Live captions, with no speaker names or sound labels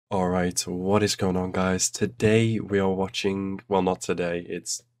Alright, what is going on, guys? Today we are watching, well, not today,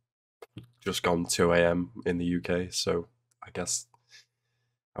 it's just gone 2 a.m. in the UK, so I guess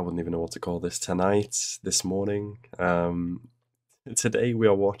I wouldn't even know what to call this tonight, this morning. Today we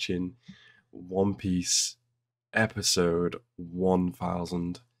are watching One Piece episode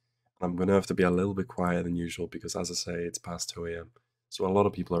 1000. I'm going to have to be a little bit quieter than usual because, as I say, it's past 2 a.m. So a lot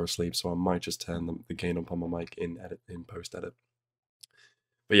of people are asleep, so I might just turn the gain up on my mic in post-edit.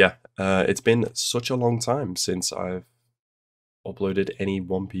 But yeah, it's been such a long time since I've uploaded any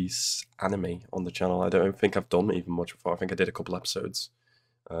One Piece anime on the channel. I don't think I've done even much before. I think I did a couple episodes,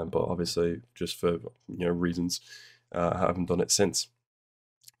 but obviously just for reasons, I haven't done it since.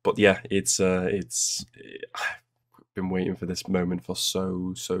 But yeah, it's I've been waiting for this moment for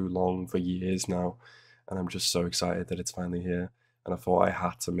so long, for years now, and I'm just so excited that it's finally here. And I thought I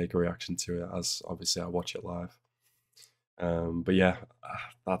had to make a reaction to it, as obviously I watch it live. But yeah,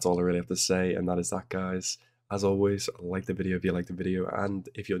 that's all I really have to say, and that is that, guys. As always, like the video if you like the video, and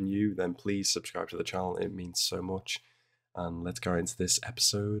if you're new, then please subscribe to the channel. It means so much. And let's go into this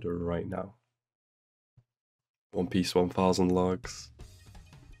episode right now. One Piece 1000 logs.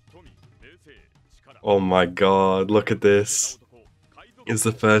 Oh my god, look at this. It's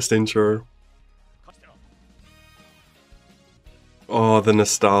the first intro. Oh, the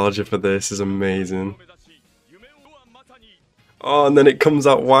nostalgia for this is amazing. Oh, and then it comes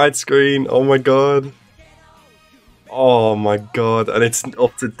out widescreen. Oh my god. Oh my god, and it's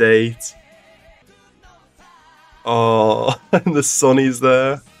up to date. Oh, and the Sunny's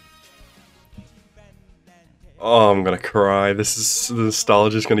there. Oh, I'm gonna cry. The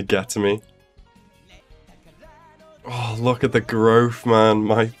nostalgia's gonna get to me. Oh, look at the growth, man.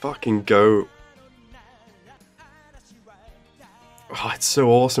 My fucking goat. Oh, it's so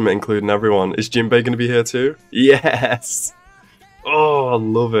awesome including everyone. Is Jinbei gonna be here too? Yes! Oh, I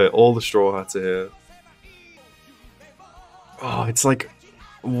love it. All the Straw Hats are here. Oh, it's like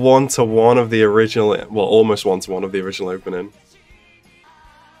 1-to-1 of the original, well, almost 1-to-1 of the original opening.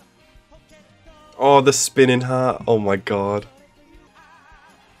 Oh, the spinning hat. Oh my god.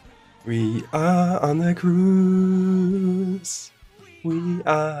 We are on the cruise. We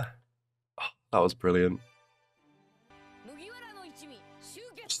are. Oh, that was brilliant.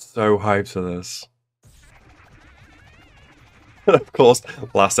 So hyped for this. Of course,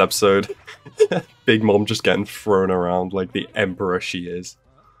 last episode, Big Mom just getting thrown around like the emperor she is.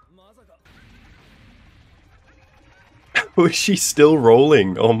 Was she still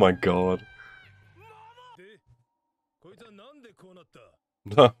rolling? Oh my god.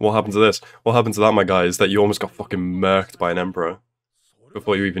 What happened to this? What happened to that, my guy, is that you almost got fucking murked by an emperor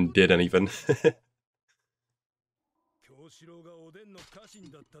before you even did anything.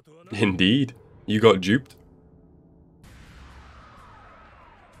 Indeed. You got duped.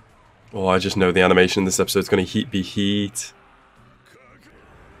 Oh, I just know the animation in this episode is going to be heat.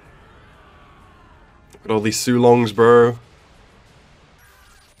 Look at all these Sulongs, bro.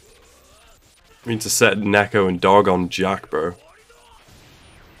 I mean to set Neko and Dog on Jack, bro.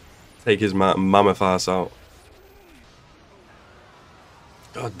 Take his mammoth ass out.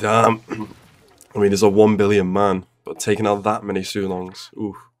 God damn. I mean, there's a 1 billion man, but taking out that many Sulongs.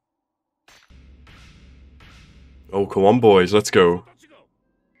 Oof. Oh, come on, boys. Let's go.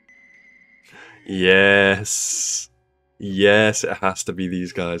 Yes. Yes, it has to be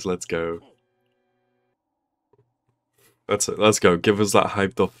these guys. Let's go. Let's go. Give us that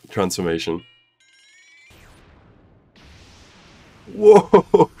hyped up transformation.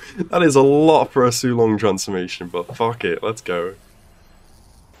 Whoa! That is a lot for a Sulong transformation, but fuck it. Let's go.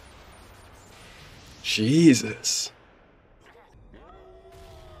 Jesus.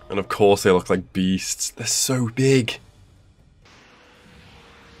 And of course they look like beasts. They're so big.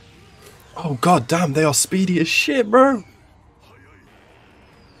 Oh god damn, they are speedy as shit, bro.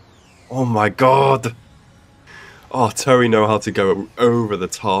 Oh my god. Oh, Toei know how to go over the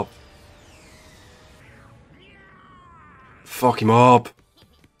top. Fuck him up.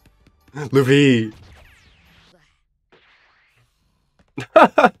 Luffy.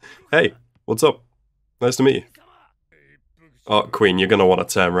 Hey, what's up? Nice to meet you. Oh, Queen, you're gonna want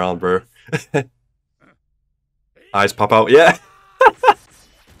to turn around, bro. Eyes pop out, yeah.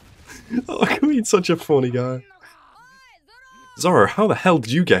 Oh, Queen's such a funny guy. Zoro, how the hell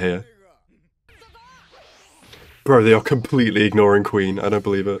did you get here? Bro, they are completely ignoring Queen. I don't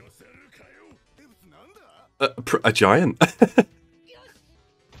believe it. A giant?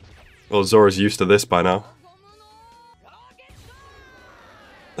 Well, Zoro's used to this by now.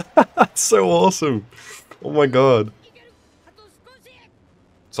 That's so awesome. Oh my god.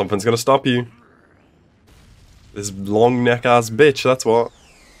 Something's gonna stop you. This long neck ass bitch, that's what.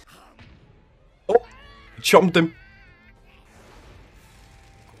 Chomped him.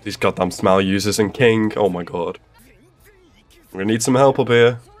 These goddamn smile users and King. Oh my god. We're gonna need some help up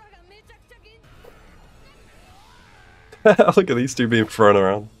here. Look at these two being thrown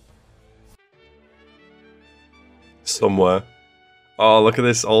around. Somewhere. Oh, look at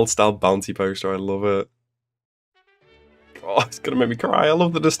this old style bounty poster. I love it. Oh, it's gonna make me cry. I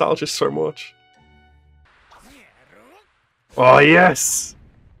love the nostalgia so much. Oh, yes!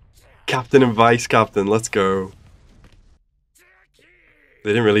 Captain and Vice Captain, let's go.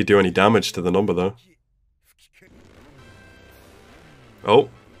 They didn't really do any damage to the number, though. Oh.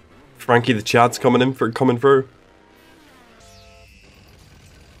 Frankie the Chad's coming through.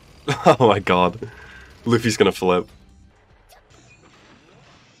 Oh my god. Luffy's gonna flip.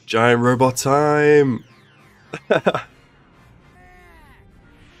 Giant robot time!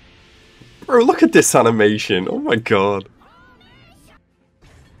 Bro, look at this animation. Oh my god.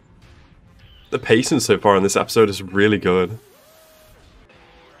 The pacing so far in this episode is really good.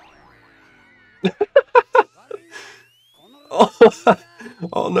 Oh,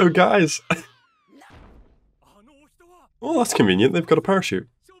 oh no, guys. Oh, that's convenient. They've got a parachute.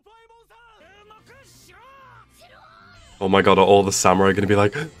 Oh my god, are all the samurai going to be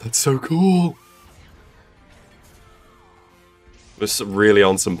like, that's so cool? It's really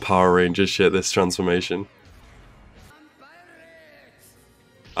on some Power Rangers shit, this transformation.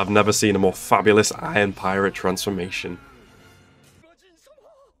 I've never seen a more fabulous Iron Pirate transformation.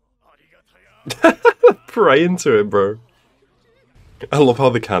 Pray into it, bro. I love how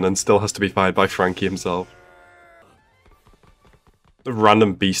the cannon still has to be fired by Frankie himself. The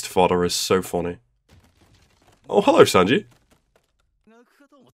random beast fodder is so funny. Oh, hello, Sanji.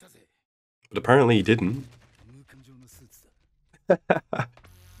 But apparently he didn't.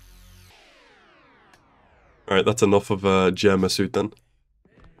 Alright, that's enough of a Gemma suit then.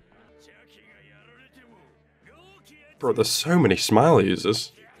 Bro, there's so many smile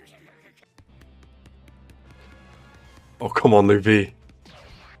users. Oh, come on, Luffy.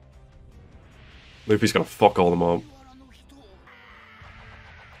 Luffy's gonna fuck all them up.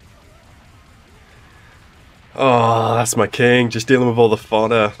 Oh, that's my king. Just dealing with all the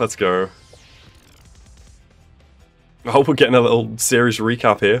fodder. Let's go. Oh, we're getting a little series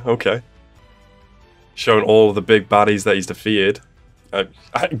recap here. Okay. Showing all the big baddies that he's defeated.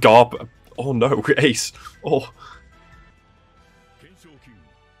 Garp. Oh no, Ace. Oh.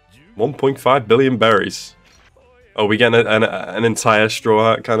 1.5 billion berries. Oh, we getting an entire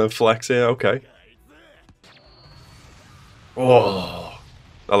Straw Hat kind of flex here? Okay. Oh.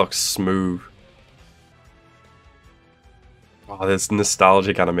 That looks smooth. Oh, there's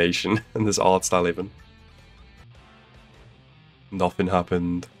nostalgic animation and there's art style even. Nothing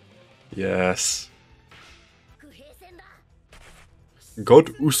happened. Yes. God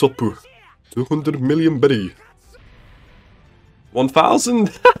Usopp. 200 million berry.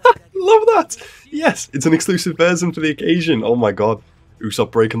 1,000! Love that! Yes, it's an exclusive version for the occasion. Oh my god.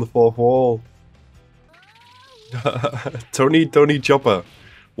 Usopp breaking the fourth wall. Tony Chopper.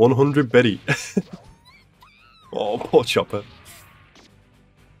 100 berry. Oh, poor Chopper.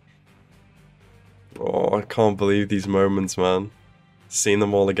 Oh, I can't believe these moments, man. Seeing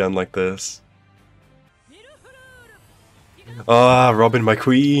them all again like this. Ah, Robin, my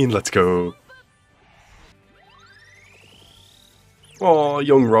queen, let's go. Oh,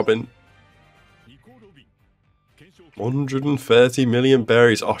 young Robin. 130 million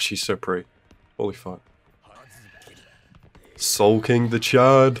berries. Oh, she's so pretty. Holy fuck. Soul King the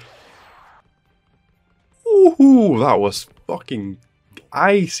Chad. Ooh, that was fucking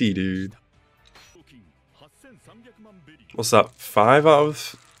icy, dude. What's that? 5 out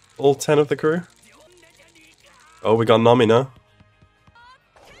of all 10 of the crew? Oh, we got Nami now.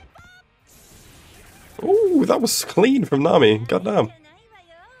 Ooh, that was clean from Nami. Goddamn.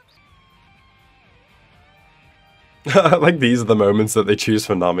 Like, these are the moments that they choose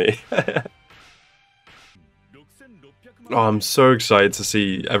for Nami. Oh, I'm so excited to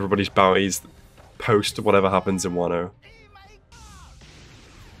see everybody's bounties post whatever happens in 1-0.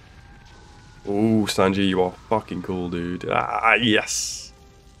 Ooh, Sanji, you are fucking cool, dude. Ah, yes!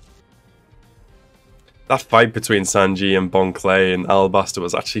 That fight between Sanji and Bon Clay and Alabasta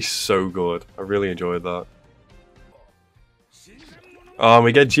was actually so good. I really enjoyed that. Oh, and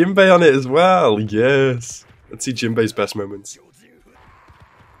we get Jinbei on it as well. Yes! Let's see Jinbei's best moments.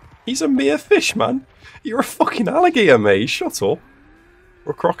 He's a mere fish, man. You're a fucking alligator, mate. Shut up.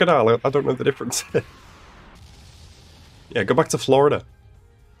 Or a crocodile. I don't know the difference. Yeah, go back to Florida.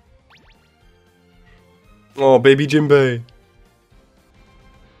 Oh, baby Jinbei.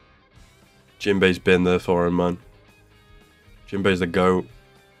 Jinbei's been there for him, man. Jinbei's the GOAT.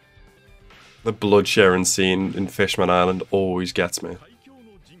 The blood sharing scene in Fishman Island always gets me.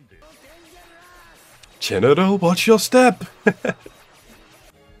 General, watch your step!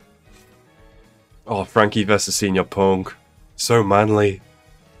 Oh, Frankie versus Senior Punk. So manly.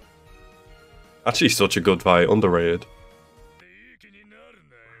 Actually, such a good fight. Underrated.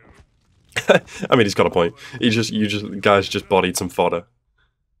 I mean, he's got a point. Guys just bodied some fodder.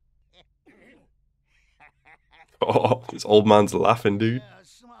 Oh, this old man's laughing, dude.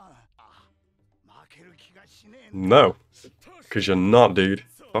 No. Because you're not, dude.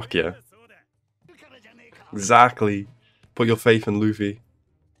 Fuck yeah. Exactly. Put your faith in Luffy.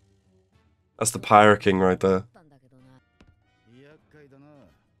 That's the Pirate King right there.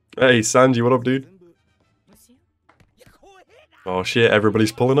 Hey, Sanji, what up, dude? Oh shit,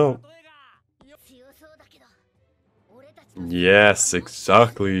 everybody's pulling up. Yes,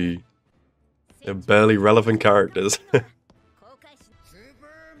 exactly. They're barely relevant characters.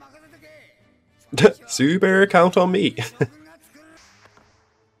 Super, count on me.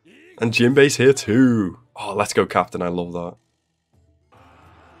 And Jinbei's here too. Oh, let's go, Captain. I love that.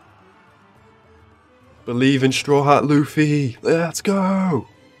 Believe in Straw Hat Luffy. Let's go.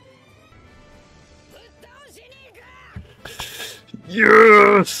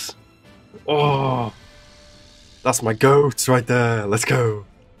 Yes. Oh, that's my goats right there. Let's go.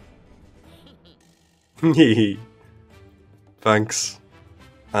 Thanks.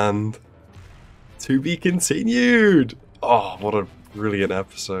 And to be continued. Oh, what a brilliant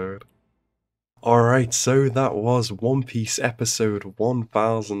episode. Alright, so that was One Piece episode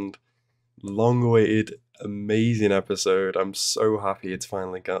 1000. Long-awaited, amazing episode. I'm so happy it's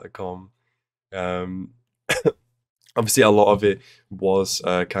finally got to come. Obviously, a lot of it was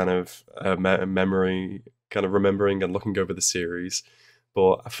kind of memory, kind of remembering and looking over the series.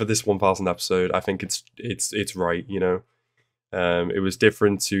 But for this 1000 episode, I think it's right, you know. It was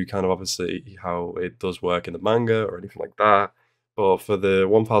different to kind of obviously how it does work in the manga or anything like that. But for the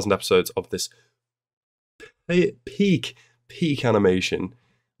 1000 episodes of this peak animation,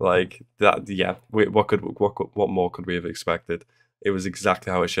 like that, yeah. What more could we have expected? It was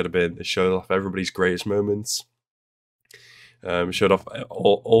exactly how it should have been. It showed off everybody's greatest moments. Showed off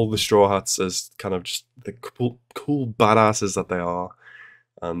all the Straw Hats as kind of just the cool badasses that they are,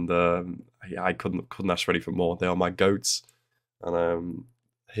 and yeah, I couldn't ask ready for more. They are my goats, and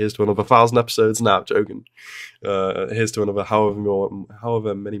here's to another 1000 episodes. Nah, I'm joking. Here's to another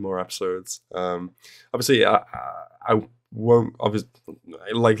however many more episodes. Obviously, I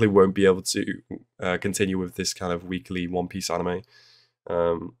likely won't be able to continue with this kind of weekly One Piece anime,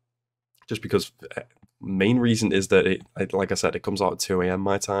 just because. Main reason is that like I said, it comes out at 2 AM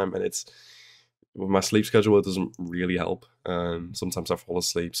my time, and it's with my sleep schedule. It doesn't really help. Sometimes I fall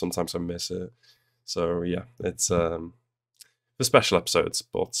asleep, sometimes I miss it. So yeah, it's for special episodes,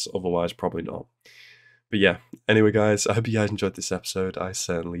 but otherwise probably not. But yeah, anyway, guys, I hope you guys enjoyed this episode. I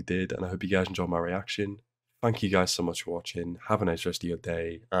certainly did, and I hope you guys enjoyed my reaction. Thank you guys so much for watching. Have a nice rest of your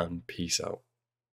day, and peace out.